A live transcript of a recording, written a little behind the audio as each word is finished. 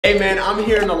Hey man, I'm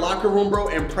here in the locker room, bro,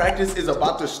 and practice is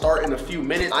about to start in a few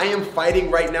minutes. I am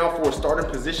fighting right now for a starting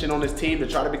position on this team to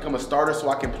try to become a starter so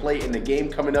I can play in the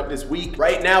game coming up this week.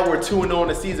 Right now, we're 2-0 in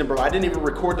the season, bro. I didn't even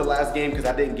record the last game because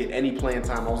I didn't get any playing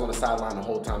time. I was on the sideline the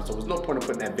whole time, so there's no point in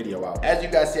putting that video out. As you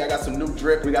guys see, I got some new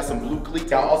drip. We got some blue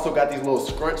cleats. I also got these little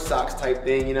scrunch socks type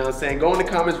thing, you know what I'm saying? Go in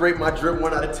the comments, rate my drip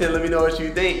 1 out of 10. Let me know what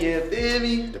you think, you feel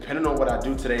me? Depending on what I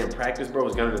do today in practice, bro,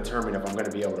 is gonna determine if I'm gonna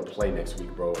be able to play next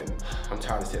week, bro. And I'm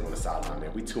tired of sitting on the sideline,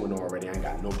 man. We 2-0 already. I ain't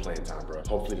got no playing time, bro.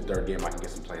 Hopefully the third game I can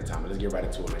get some playing time. But let's get right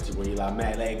into it, man. See where you like,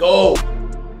 Mack. Let's go!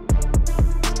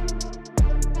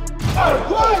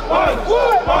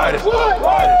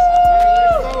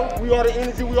 We are the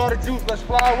energy, we are the juice. Let's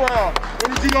fly around.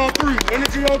 Energy on 3.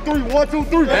 Energy on 3. 1, 2,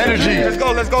 3. Energy. Let's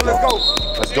go, let's go, let's go.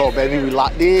 Let's go, baby. We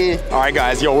locked in. All right,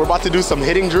 guys. Yo, we're about to do some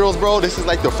hitting drills, bro. This is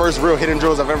like the first real hitting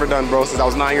drills I've ever done, bro, since I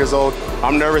was 9 years old.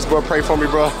 I'm nervous, bro. Pray for me,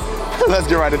 bro. Let's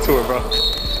get right into it, bro.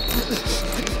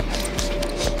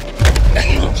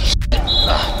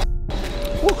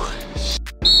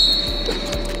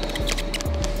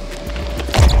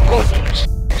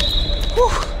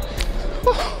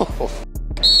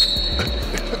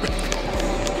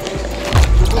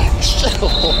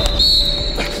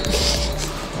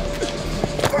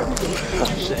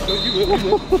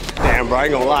 Damn, bro, I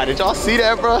ain't gonna lie. Did y'all see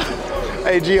that, bro?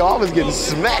 Hey, G, I was getting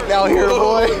smacked out here,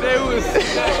 boy.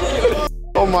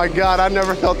 Oh my God, I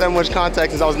never felt that much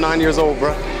contact since I was 9 years old,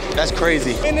 bro. That's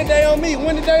crazy. Win the day on me.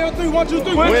 Win the day on 3. 1, 2,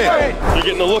 3. Win. You're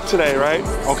getting a look today, right?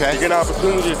 Okay. You're getting an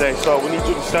opportunity today, so we need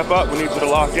you to step up. We need you to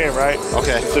lock in, right?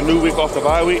 Okay. It's a new week off the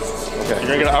bye week. Okay. You're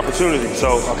gonna get an opportunity,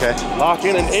 so okay. Lock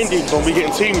in and Indy. When we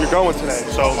getting team, you're going today.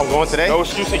 So I'm going today? No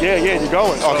excuses. Yeah, you're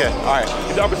going. So okay, all right.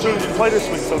 Get the opportunity to play this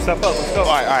week, so step up. Let's go. All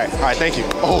right, thank you.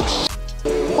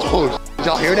 Did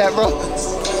y'all hear that, bro?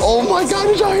 Oh my God,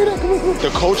 did y'all hear that? The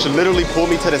coach literally pulled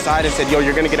me to the side and said, yo,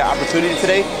 you're gonna get an opportunity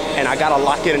today, and I gotta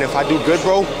lock in, and if I do good,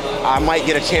 bro, I might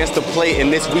get a chance to play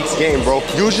in this week's game, bro.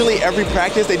 Usually every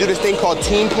practice, they do this thing called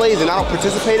team plays, and I don't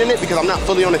participate in it because I'm not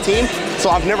fully on the team, so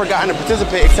I've never gotten to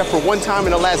participate except for one time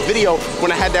in the last video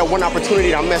when I had that one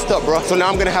opportunity and I messed up, bro. So now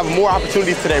I'm gonna have more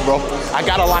opportunities today, bro. I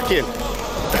gotta lock in.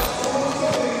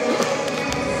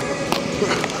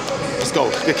 Let's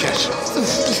go, good catch.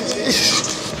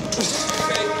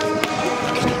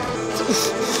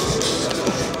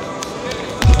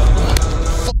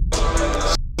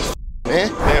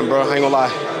 Man, bro, I ain't gonna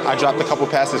lie. I dropped a couple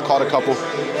passes, caught a couple.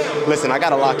 Listen, I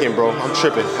gotta lock in, bro. I'm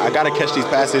tripping. I gotta catch these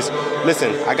passes.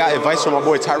 Listen, I got advice from my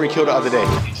boy Tyreek Hill the other day.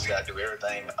 You just gotta do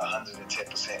everything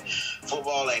 110%.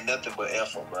 Football ain't nothing but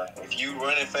effort, bro. If you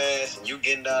running fast and you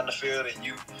getting down the field and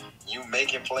you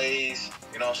making plays,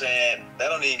 you know what I'm saying? That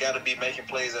don't even gotta be making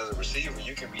plays as a receiver.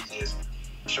 You can be just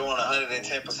showing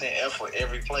 110% effort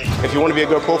every play. If you want to be a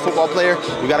good pro football player,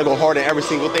 you got to go hard in every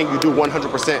single thing you do 100%.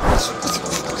 Let's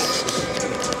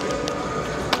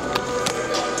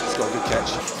go, good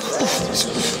catch.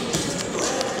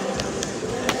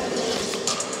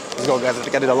 Let's go, guys. I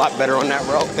think I did a lot better on that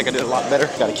route. I think I did a lot better.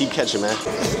 Got to keep catching, man.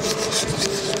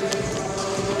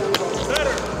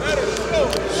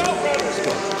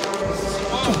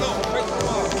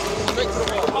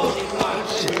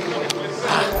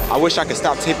 I wish I could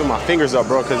stop taping my fingers up,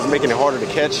 bro, because it's making it harder to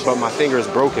catch, but my finger is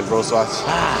broken, bro, so I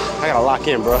gotta lock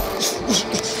in, bro.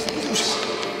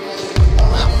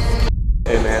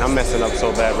 Hey, man, I'm messing up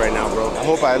so bad right now, bro. I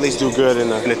hope I at least do good in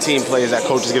the team plays that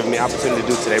coach is giving me the opportunity to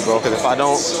do today, bro, because if I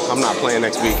don't, I'm not playing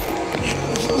next week.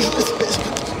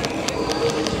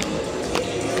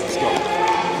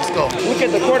 Look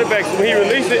at the quarterbacks. When he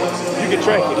released it, you can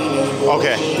track it.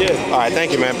 Okay. Yeah. All right,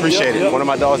 thank you, man. Appreciate it. One of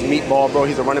my dogs, Meatball, bro,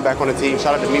 he's a running back on the team.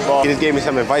 Shout out to Meatball. He just gave me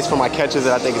some advice for my catches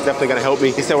that I think is definitely going to help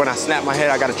me. He said when I snap my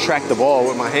head, I got to track the ball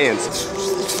with my hands.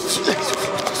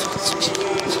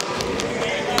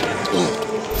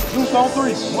 Juice on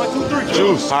 3. 1, 2, 3.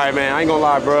 Juice. All right, man, I ain't gonna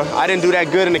lie, bro. I didn't do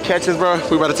that good in the catches, bro.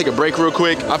 We about to take a break real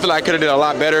quick. I feel like I could have did a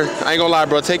lot better. I ain't gonna lie,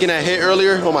 bro. Taking that hit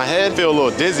earlier on my head, feel a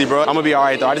little dizzy, bro. I'm gonna be all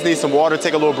right, though. I just need some water,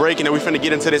 take a little break, and then we finna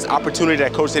get into this opportunity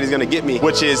that coach said he's gonna get me,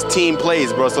 which is team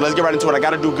plays, bro. So let's get right into it. I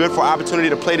gotta do good for opportunity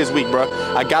to play this week, bro.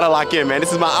 I gotta lock in, man.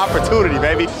 This is my opportunity,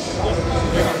 baby.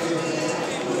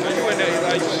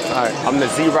 All right, I'm the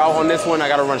Z route on this one. I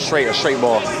gotta run straight, a straight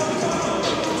ball.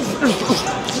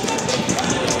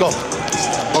 Let's go.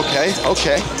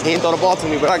 Okay. He ain't throw the ball to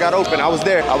me, but I got open. I was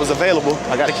there. I was available.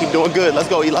 I got to keep doing good. Let's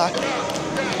go, Eli.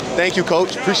 Thank you,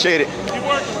 coach. Appreciate it.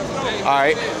 All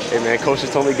right. Hey, man, coach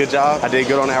just told me good job. I did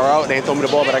good on that route. They ain't throw me the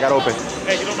ball, but I got open.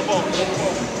 Hey, get on the ball.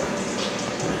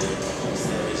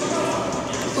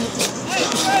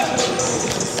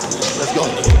 Let's go.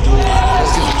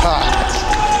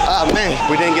 Ah, man,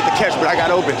 we didn't get the catch, but I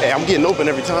got open. Hey, I'm getting open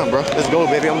every time, bro. Let's go,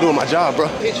 baby. I'm doing my job, bro.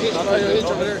 Hitch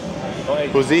over there.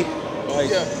 Who's Z?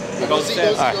 Yeah. Go Z.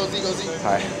 All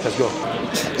right, let's go.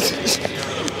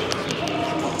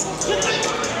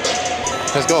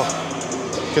 Let's go.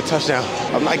 Good touchdown.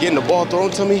 I'm not getting the ball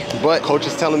thrown to me, but coach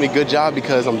is telling me good job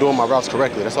because I'm doing my routes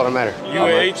correctly. That's all that matters. You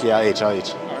H? Yeah, H. All right,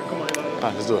 come on. All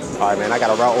right, let's do it. All right, man, I got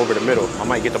a route over the middle. I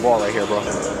might get the ball right here, bro.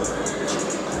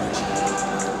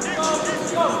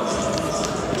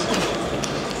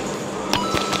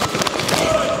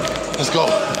 Let's go.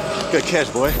 Good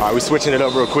catch, boy. All right, we switching it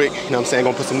up real quick. You know what I'm saying?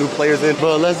 Gonna put some new players in.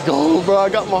 Bro, let's go, bro. I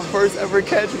got my first ever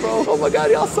catch, bro. Oh my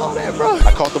God, y'all saw that, bro.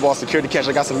 I caught the ball, secured the catch.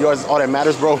 I got some yards. All that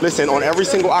matters, bro. Listen, on every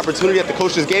single opportunity that the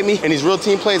coach just gave me, and these real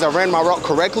team plays, I ran my route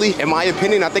correctly. In my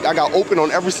opinion, I think I got open on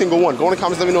every single one. Go in the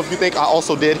comments, let me know if you think I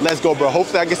also did. Let's go, bro.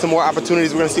 Hopefully I get some more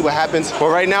opportunities. We're gonna see what happens. But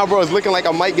right now, bro, it's looking like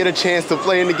I might get a chance to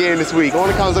play in the game this week. Go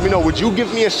in the comments, let me know. Would you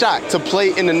give me a shot to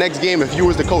play in the next game if you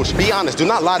was the coach? Be honest. Do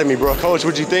not lie to me, bro. Coach,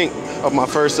 what'd you think of my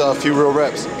first few real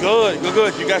reps? Good.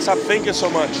 You guys stop thinking so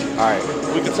much. All right.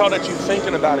 We can tell that you're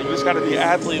thinking about it. You just got to be an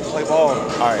athlete and play ball.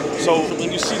 All right. So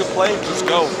when you see the play, just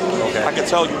go. Okay. I can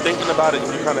tell you're thinking about it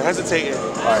and you're kind of hesitating.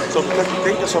 All right. So because you're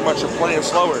thinking so much, you're playing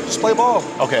slower. Just play ball.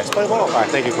 Okay. Just play ball. All right,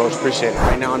 thank you, coach. Appreciate it.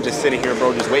 Right now, I'm just sitting here,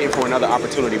 bro, just waiting for another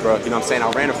opportunity, bro. You know what I'm saying?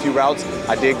 I ran a few routes.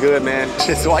 I did good, man.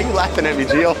 Shit, so why you laughing at me,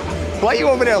 Gio? Why you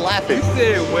over there laughing? You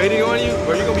said waiting on you,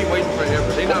 bro, you're gonna be waiting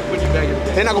forever. They're not putting you back in.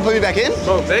 They're not gonna put me back in?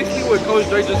 Bro, basically what Coach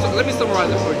Dre just, let me summarize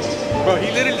it for you. Bro,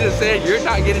 he literally just said you're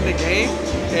not getting the game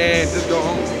and just go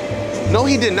home. No,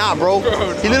 he did not, bro.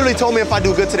 He literally told me if I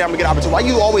do good today, I'm gonna get an opportunity. Why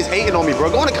you always hating on me,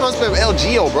 bro? Go in the comments of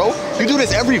LGO, bro. You do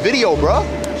this every video, bro.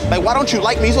 Like, why don't you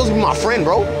like me? You're supposed to be my friend,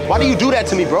 bro. Why do you do that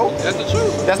to me, bro? That's the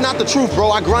truth. That's not the truth,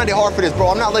 bro. I grinded hard for this, bro.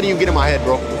 I'm not letting you get in my head,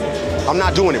 bro. I'm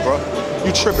not doing it, bro.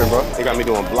 You tripping, bro. They got me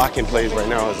doing blocking plays right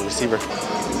now as a receiver.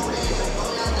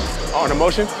 Oh, in the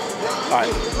motion? All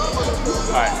right.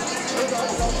 All right.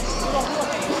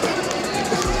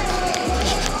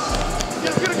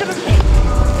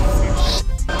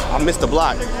 I missed the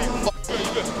block.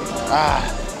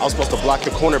 Ah, I was supposed to block the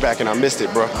cornerback and I missed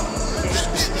it, bro.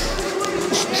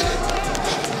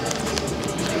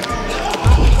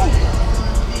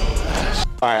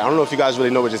 All right, I don't know if you guys really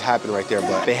know what just happened right there,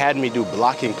 but they had me do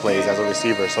blocking plays as a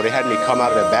receiver. So they had me come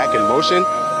out of the back in motion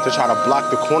to try to block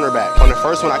the cornerback. On the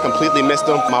first one, I completely missed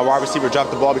him. My wide receiver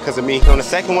dropped the ball because of me. On the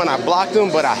second one, I blocked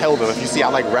him, but I held him. If you see, I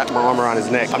like wrapped my arm around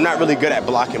his neck. I'm not really good at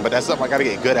blocking, but that's something I gotta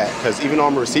get good at, because even though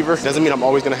I'm a receiver, doesn't mean I'm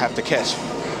always gonna have to catch.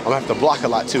 I'm gonna have to block a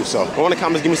lot too. So go in the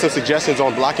comments, give me some suggestions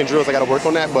on blocking drills. I gotta work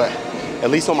on that, but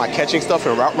at least on my catching stuff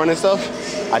and route running stuff,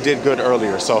 I did good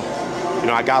earlier. So, you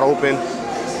know, I got open,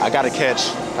 I got a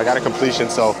catch, I got a completion,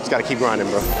 so just gotta keep grinding,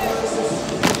 bro.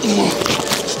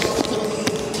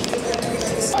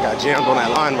 I got jammed on that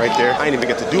line right there. I ain't even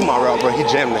get to do my route, bro. He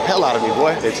jammed the hell out of me,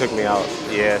 boy. They took me out.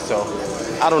 Yeah, so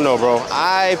I don't know, bro.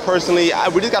 I personally,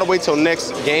 we just gotta wait till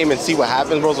next game and see what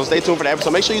happens, bro. So stay tuned for that episode.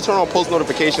 Make sure you turn on post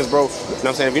notifications, bro. You know what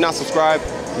I'm saying? If you're not subscribed,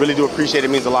 really do appreciate it.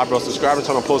 It means a lot, bro. Subscribe and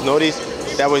turn on post notice.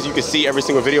 That way you can see every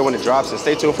single video when it drops. And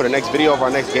stay tuned for the next video of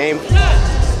our next game.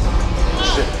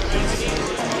 Shit.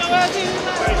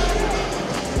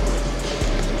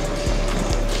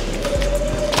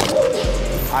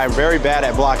 I'm very bad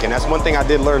at blocking. That's one thing I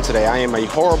did learn today. I am a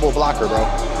horrible blocker, bro.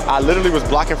 I literally was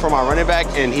blocking for my running back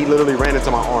and he literally ran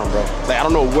into my arm, bro. Like, I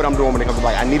don't know what I'm doing when it comes to,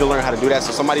 like, I need to learn how to do that.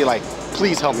 So somebody, like,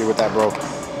 please help me with that, bro.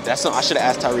 That's something I should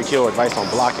have asked Tyreek Hill advice on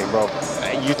blocking, bro.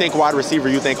 You think wide receiver,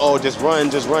 you think, oh, just run,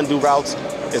 do routes.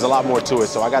 There's a lot more to it,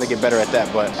 so I got to get better at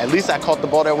that. But at least I caught the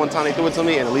ball that one time they threw it to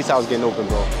me, and at least I was getting open,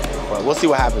 bro. But we'll see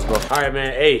what happens, bro. All right,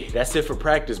 man. Hey, that's it for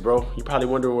practice, bro. You probably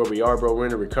wondering where we are, bro. We're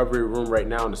in the recovery room right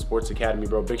now in the Sports Academy,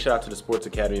 bro. Big shout out to the Sports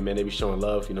Academy, man. They be showing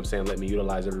love, you know what I'm saying? Let me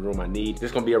utilize every room I need. This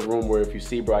is gonna be a room where, if you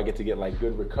see, bro, I get to get like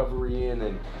good recovery in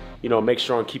and, you know, make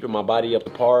sure I'm keeping my body up to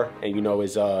par. And, you know,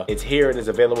 it's here and it's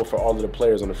available for all of the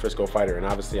players on the Frisco Fighter. And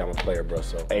obviously I'm a player, bro.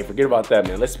 So, hey, forget about that,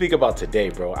 man. Let's speak about today,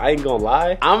 bro. I ain't gonna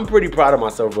lie. I'm pretty proud of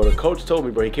myself, bro. The coach told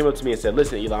me, bro, he came up to me and said,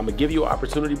 listen, Eli, I'm gonna give you an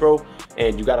opportunity, bro.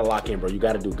 And you gotta lock in, bro. You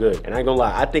gotta do good. And I ain't gonna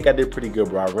lie, I think I did pretty good,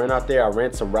 bro. I ran out there, I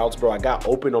ran some routes, bro. I got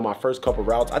open on my first couple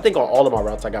routes. I think on all of my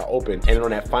routes I got open. And on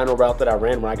that final route that I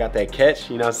ran when I got that catch,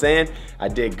 you know what I'm saying? I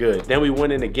did good. Then we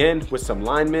went in again with some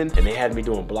linemen and they had me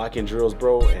doing blocking drills,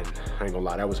 bro. And I ain't gonna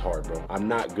lie, that was hard, bro. I'm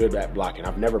not good at blocking.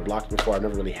 I've never blocked before. I've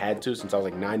never really had to since I was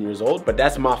like 9 years old, but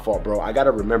that's my fault, bro. I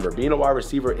gotta remember, being a wide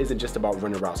receiver isn't just about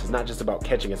running routes. It's not just about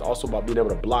catching. It's also about being able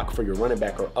to block for your running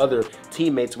back or other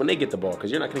teammates when they get the ball,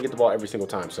 because you're not gonna get the ball every single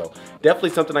time. So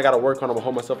definitely something I gotta work on. I'm gonna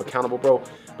hold myself accountable, bro.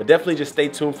 But definitely just stay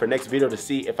tuned for next video to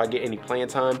see if I get any playing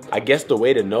time. I guess the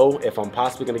way to know if I'm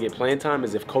possibly gonna get playing time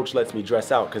is if coach lets me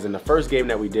dress out, because in the first game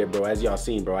that we did, bro, as y'all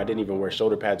seen, bro, I didn't even wear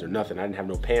shoulder pads or nothing. I didn't have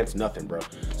no pants, nothing, bro.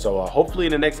 So hopefully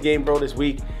in the next game, bro, this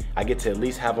week, I get to at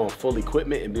least have on full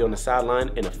equipment and be on the sideline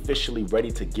and officially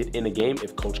ready to get in the game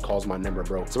if coach calls my number,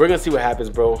 bro. So we're gonna see what happens,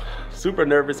 bro. Super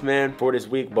nervous, man, for this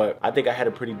week, but I think I had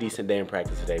a pretty decent day in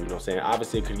practice today, you know what I'm saying?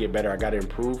 Obviously it could get better. I gotta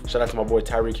improve. Shout out to my boy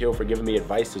Tyreek Hill for giving me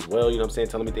advice as well, you know what I'm saying?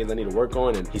 Telling me things I need to work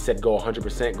on, and he said go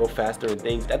 100%, go faster and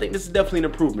things. I think this is definitely an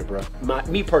improvement, bro.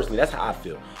 Me personally, that's how I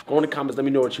feel. Go in the comments, let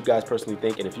me know what you guys personally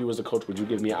think, and if you was a coach, would you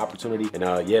give me an opportunity?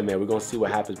 And yeah, man, we're gonna see what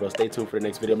happens, bro. Stay tuned for the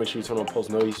next video. Make sure you turn on post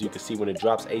notice so you can see when it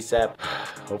drops ASAP.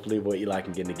 Hopefully boy Eli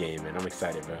can get in the game, man. I'm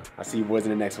excited, bro. I'll see you boys in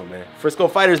the next one, man. Frisco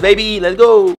Fighters, baby, let's go.